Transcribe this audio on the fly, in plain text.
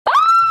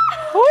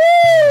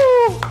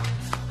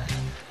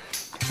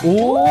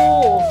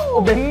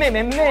오, 맵네.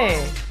 네?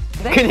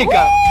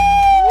 그니까.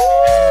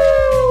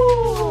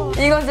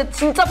 이건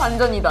진짜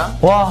반전이다.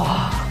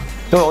 와,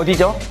 여기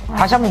어디죠?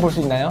 다시 한번 볼 수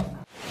있나요?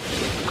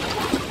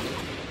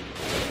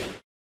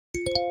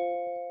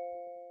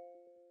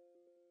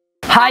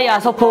 하이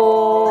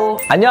아소포.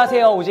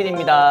 안녕하세요,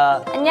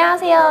 우진입니다.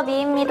 안녕하세요,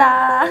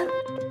 미입니다.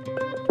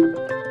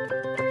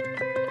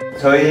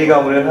 저희가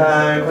오늘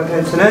할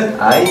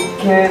콘텐츠는 I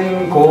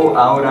can go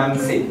out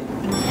and see.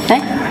 네?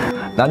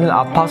 나는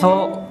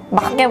아파서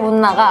밖에 못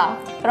나가.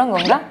 그런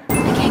건가?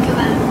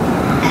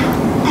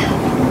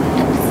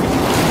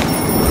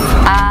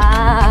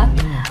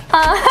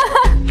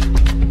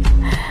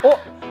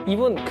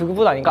 이분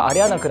그분 아닌가?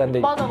 아리아나 그란데.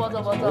 맞아.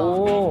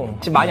 오,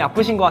 지금 많이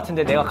아프신 것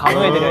같은데 내가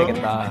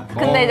간호해드려야겠다.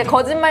 근데 이제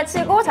거짓말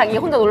치고 자기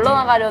혼자 놀러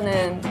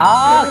나가려는.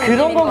 아,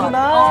 그런 느낌인 것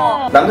거구나.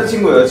 같아.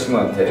 남자친구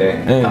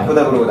여자친구한테 네.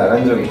 아프다 그러고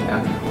나간 적이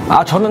있냐?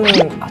 아, 저는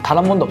단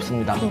한 번도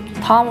없습니다.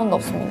 다 한 번도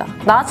없습니다.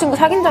 남자친구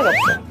사귄 적이 없어.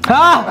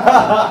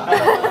 아!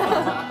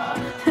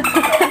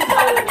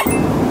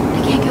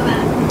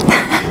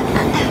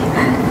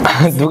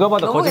 누가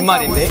봐도 너무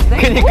거짓말인데? 괜찮아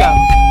보이는데? 그니까.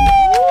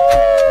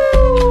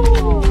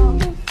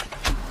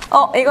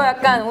 이거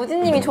약간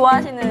우진님이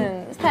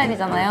좋아하시는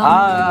스타일이잖아요.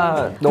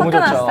 아, 너무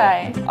화끈한 좋죠.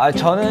 스타일. 아,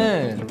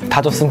 저는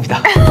다 좋습니다.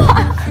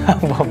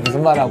 뭐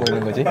무슨 말 하고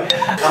있는 거지?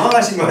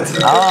 당황하신 것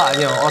같은데. 아,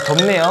 아니요.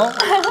 덥네요.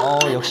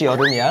 역시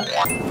여름이야.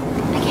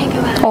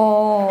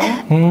 오.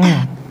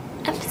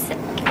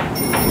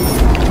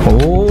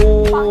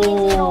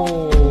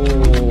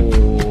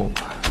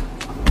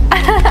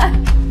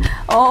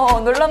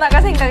 놀러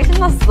나갈 생각이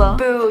신났어.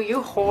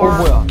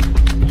 뭐야?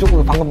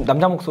 이쪽으로 방금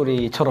남자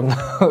목소리처럼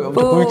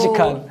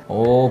굵직한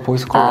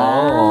보이스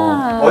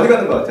컬러. 어디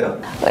가는 것 같아요?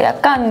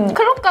 약간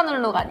클럽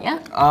가는 룩 아니야?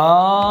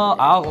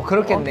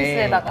 그렇겠네.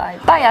 오피스에다가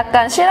딱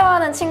약간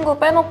싫어하는 친구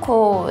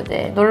빼놓고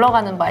이제 놀러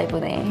가는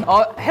바이브네.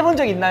 해본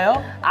적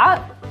있나요?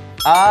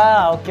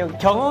 오케이.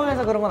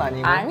 경험해서 그런 건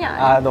아니고.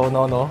 아니야.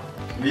 너.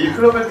 미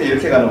클럽 할 때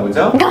이렇게 가는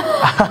거죠?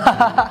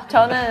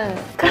 저는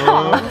클럽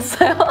안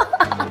가봤어요.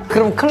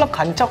 그럼 클럽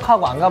간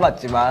척하고 안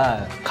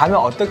가봤지만 가면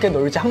어떻게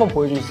놀지 한번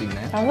보여줄 수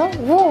있나요?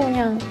 저는 뭐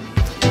그냥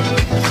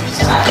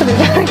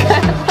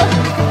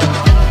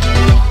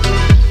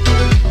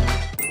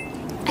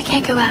I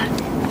can't go out.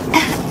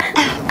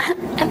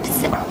 I'm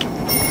sick.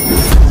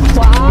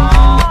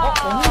 와.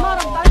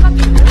 엄마랑 딸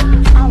같은데?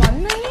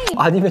 맞네.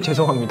 아니면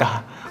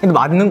죄송합니다. 근데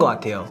맞는 것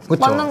같아요. 그쵸?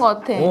 맞는 것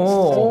같아.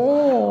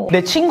 오.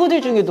 내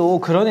친구들 중에도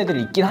그런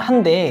애들이 있긴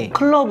한데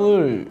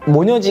클럽을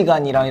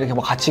모녀지간이랑 이렇게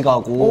막 같이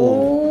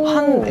가고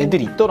한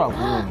애들이 있더라고.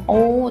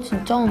 오,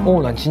 진짜?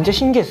 난 진짜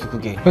신기했어,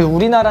 그게. 그래서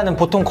우리나라는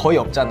보통 거의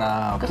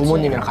없잖아. 그치.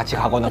 부모님이랑 같이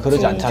가거나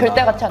그러지 않잖아.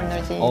 절대 같이 안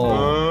놀지.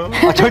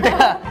 절대.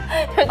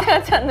 절대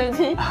같이 안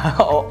놀지.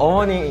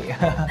 어머니.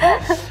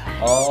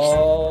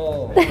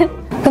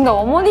 근데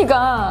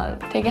어머니가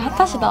되게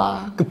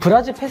핫하시다. 그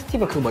브라질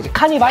페스티벌 그거 뭐지?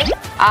 카니발?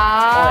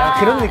 약간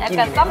그런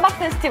느낌이네. 약간 쌈바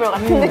페스티벌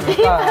같은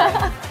느낌?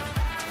 약간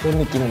그런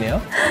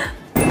느낌이네요.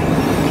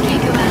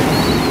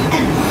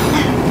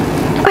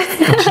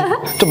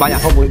 좀 많이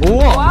아파 보여.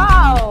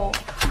 우와! 와우.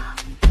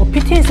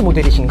 피트니스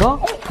모델이신가?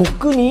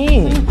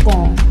 복근이.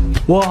 그니까.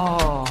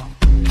 와.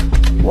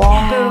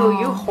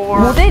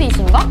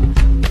 모델이신가?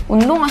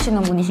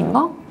 운동하시는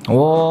분이신가?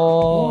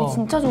 와.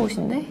 진짜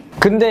좋으신데?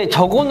 근데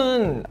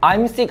저거는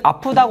I'm sick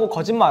아프다고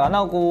거짓말 안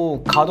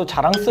하고 가도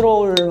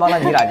자랑스러울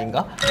만한 일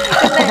아닌가?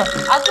 근데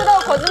아프다고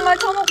거짓말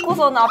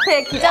쳐놓고서는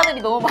앞에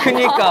기자들이 너무 많아.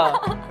 그니까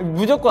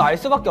무조건 알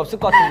수밖에 없을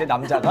것 같은데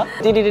남자가?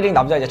 띠리리링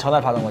남자가 이제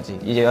전화를 받은 거지.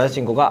 이제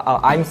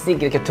여자친구가 I'm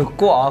sick 이렇게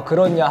듣고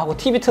그러냐 하고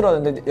TV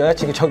틀었는데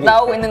여자친구 저기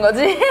나오고 있는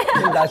거지?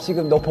 나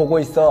지금 너 보고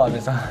있어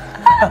하면서.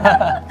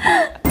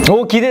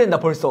 오, 기대된다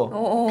벌써.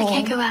 I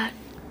can't go out.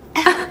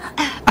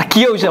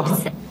 귀여우셔.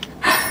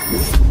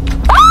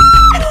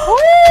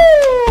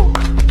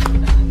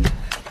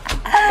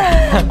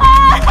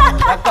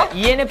 약간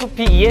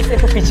ENFP,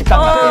 ESFP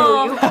집단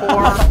같아요.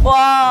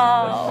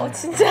 와,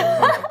 진짜.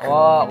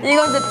 와,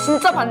 이건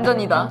진짜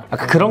반전이다.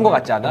 그런 거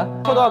같지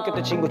않아? 초등학교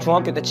때 친구,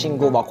 중학교 때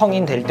친구, 막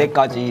성인 될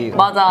때까지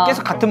맞아.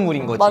 계속 같은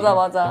물인 거지.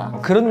 맞아.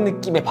 그런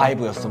느낌의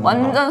바이브였어.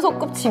 뭔가. 완전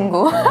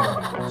소꿉친구.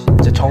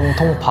 진짜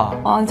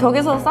정통파.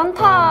 저기서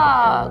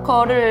산타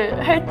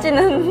거를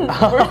할지는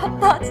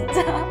몰랐다,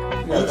 진짜.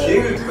 이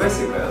기획을 누가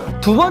했을까요?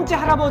 두 번째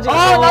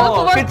할아버지가. 나도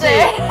두 번째. 그치?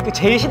 그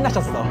제일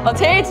신나셨어.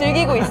 제일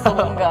즐기고 있어,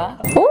 뭔가.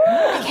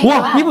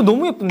 와, 이거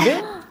너무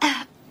예쁜데?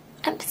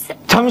 I'm sick.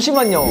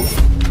 잠시만요.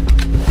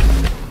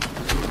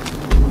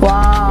 와.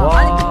 와.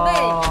 아니, 근데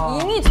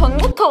이미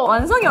전부터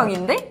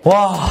완성형인데?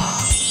 와,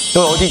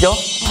 여기 어디죠?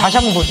 다시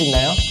한번 볼 수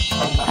있나요?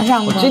 다시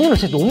한 번. 찐으로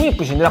진짜 너무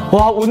예쁘신데?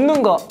 와,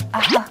 웃는 거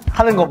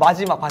하는 거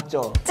마지막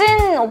봤죠?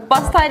 찐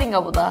오빠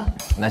스타일인가 보다.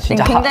 나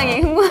진짜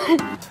굉장히 흥분해.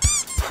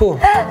 후.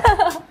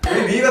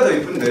 우리 미희가 더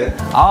이쁜데?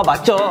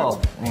 맞죠?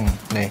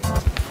 네.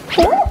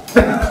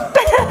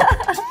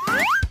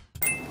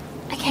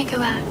 I can't go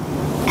out.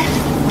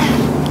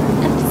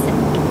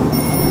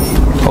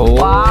 오.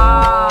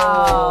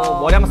 와.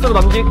 머리 한번 쓸어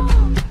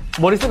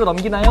머리 쓸어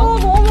넘기나요?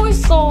 너무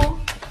멋있어.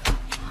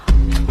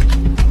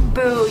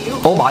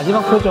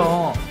 마지막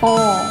표정.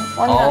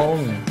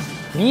 완전.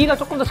 미희가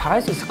조금 더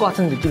잘할 수 있을 것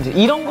같은 느낌이 들어.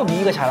 이런 거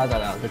미희가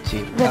잘하잖아,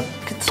 그렇지? 네,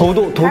 그치.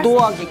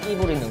 도도하게 끼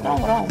부리는 거.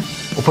 그럼.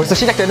 벌써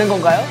시작되는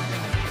건가요?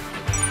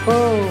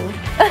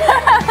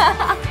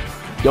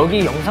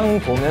 여기 영상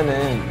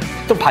보면은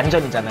또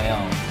반전이잖아요.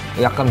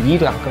 약간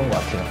미희도 약간 그런 것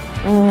같아요.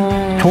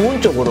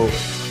 좋은 쪽으로.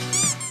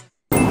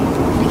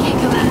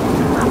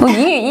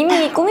 이게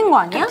이미 꾸민 거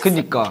아니야?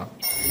 그니까.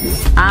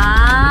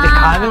 아. 이제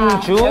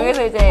가는 중.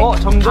 여기서 이제.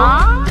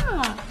 점점.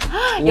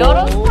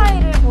 여러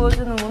스타일을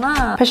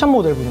보여주는구나. 패션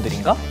모델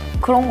분들인가?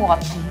 그런 거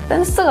같아.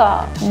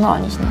 댄스가 장난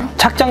아니신데?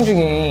 착장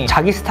중에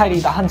자기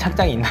스타일이다 한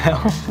착장이 있나요?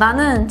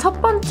 나는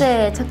첫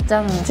번째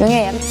착장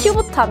중에 약간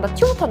튜브탑. 나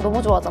튜브탑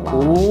너무 좋아하잖아.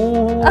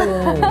 오.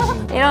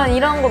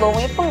 이런 거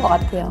너무 예쁜 것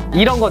같아요.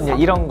 이런 건요,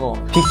 이런 거.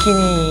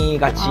 비키니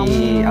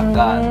같이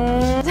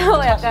약간.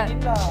 저 약간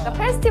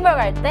페스티벌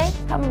갈 때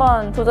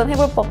한번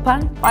도전해볼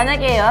법한?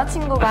 만약에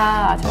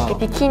여자친구가 저렇게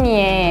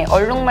비키니에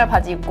얼룩말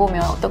바지 입고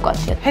오면 어떨 것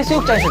같아요?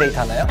 해수욕장에서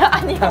데이트하나요?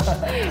 아니요.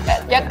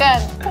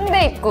 약간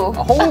홍대 입고.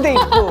 홍대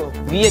입구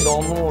위에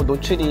너무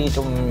노출이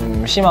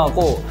좀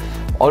심하고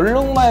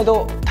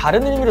얼룩말도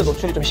다른 의미로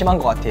노출이 좀 심한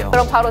것 같아요.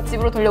 그럼 바로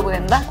집으로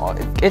돌려보낸다?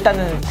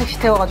 일단은 택시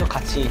태워가지고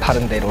같이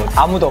다른 데로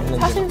아무도 없는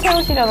데로. 사진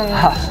채우시려는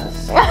아.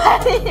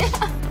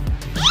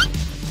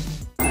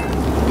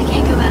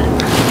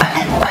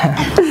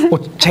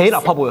 제일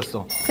아파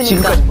보였어. 그니까.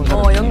 지금까지 본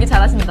사람. 연기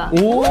잘하신다.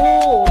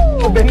 오,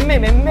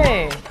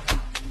 맴매.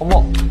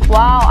 어머.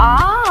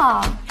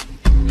 와우,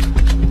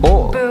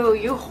 오.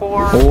 you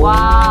whore.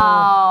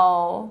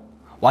 와우.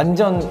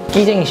 완전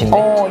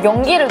끼쟁이신데.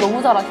 연기를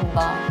너무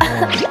잘하신다.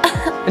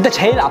 일단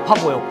제일 아파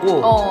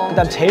보였고,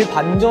 그다음 제일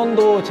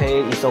반전도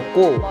제일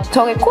있었고.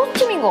 저게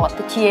코스튬인 것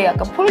같아. 뒤에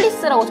약간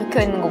폴리스라고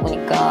적혀 있는 거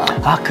보니까.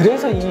 아,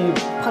 그래서 이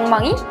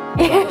방망이?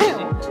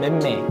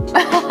 맴매.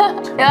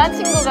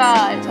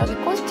 여자친구가 저기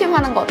코스튬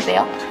하는 거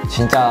어때요?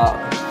 진짜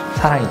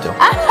사랑이죠.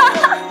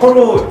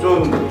 서로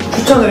좀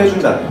추천을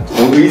해준다면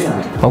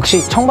의상.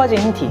 혹시 청바지에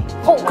흰 티.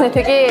 근데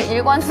되게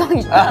일관성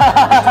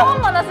있다.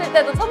 처음 만났을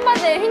때도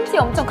청바지에 흰 티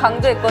엄청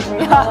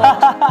강조했거든요.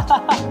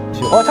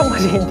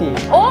 청바지 흰 티.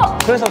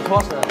 그래서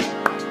좋았어요.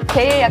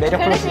 제일 약간 매력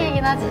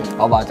클래식이긴 하지.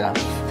 맞아.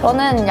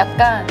 저는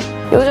약간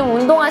요즘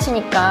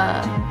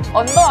운동하시니까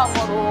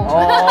언더아머로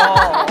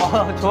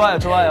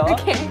좋아요.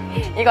 이렇게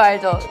이거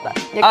알죠?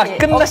 이렇게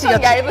끝나시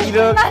엄청 얇은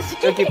끝나시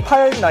이렇게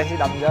팔 나시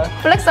남자.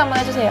 플렉스 한번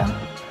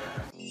해주세요.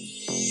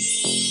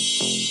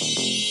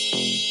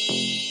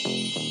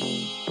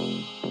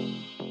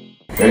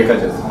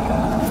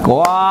 여기까지였습니다.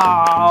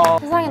 와우.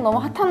 세상에 너무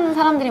핫한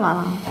사람들이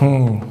많아.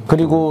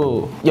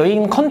 그리고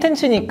여행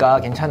컨텐츠니까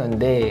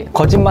괜찮은데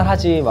거짓말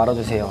하지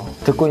말아주세요.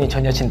 듣고 있는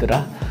전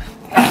여친들아.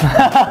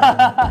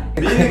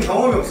 미희는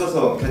경험이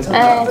없어서 괜찮다.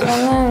 네,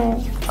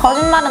 저는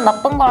거짓말은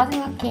나쁜 거라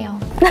생각해요.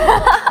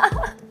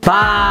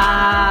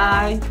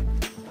 바이.